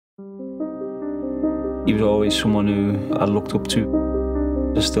He was always someone who I looked up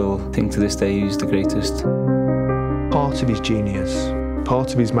to. I still think to this day he's the greatest. Part of his genius,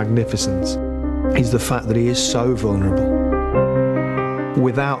 part of his magnificence, is the fact that he is so vulnerable.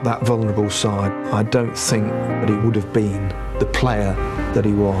 Without that vulnerable side, I don't think that he would have been the player that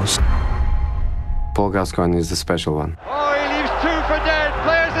he was. Paul Gascoigne is the special one. Oh, he leaves two for dead.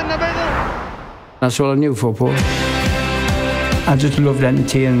 Players in the middle. That's all I knew for Paul. I just loved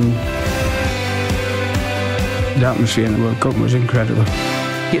entertaining. The atmosphere in the World Cup was incredible.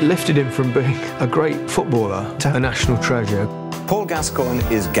 It lifted him from being a great footballer to a national treasure. Paul Gascoigne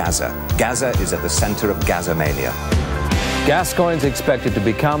is Gazza. Gazza is at the centre of Gazza mania. Gascoigne's expected to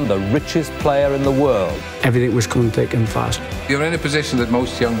become the richest player in the world. Everything was coming thick and fast. You're in a position that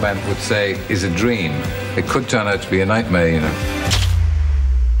most young men would say is a dream. It could turn out to be a nightmare, you know.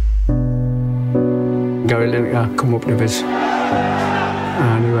 Gary Lineker come up with us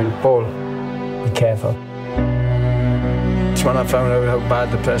and he went, Paul, be careful. That's when I found out how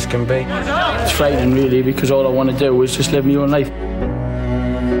bad the press can be. It's frightening really, because all I want to do is just live my own life.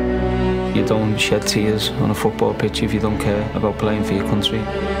 You don't shed tears on a football pitch if you don't care about playing for your country.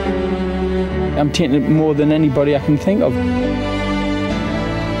 I'm taking it more than anybody I can think of.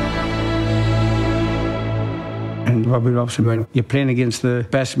 And Robbie Robson went, you're playing against the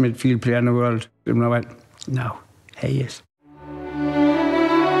best midfield player in the world. And I went, no, he is.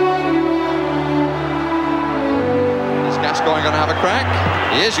 Is Gascoigne going to have a crack?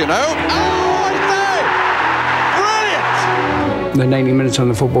 He is, you know. Oh, I say! Brilliant! The 90 minutes on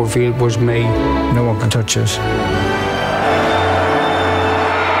the football field was me. No one could touch us.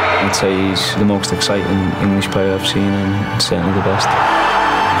 I'd say he's the most exciting English player I've seen and certainly the best.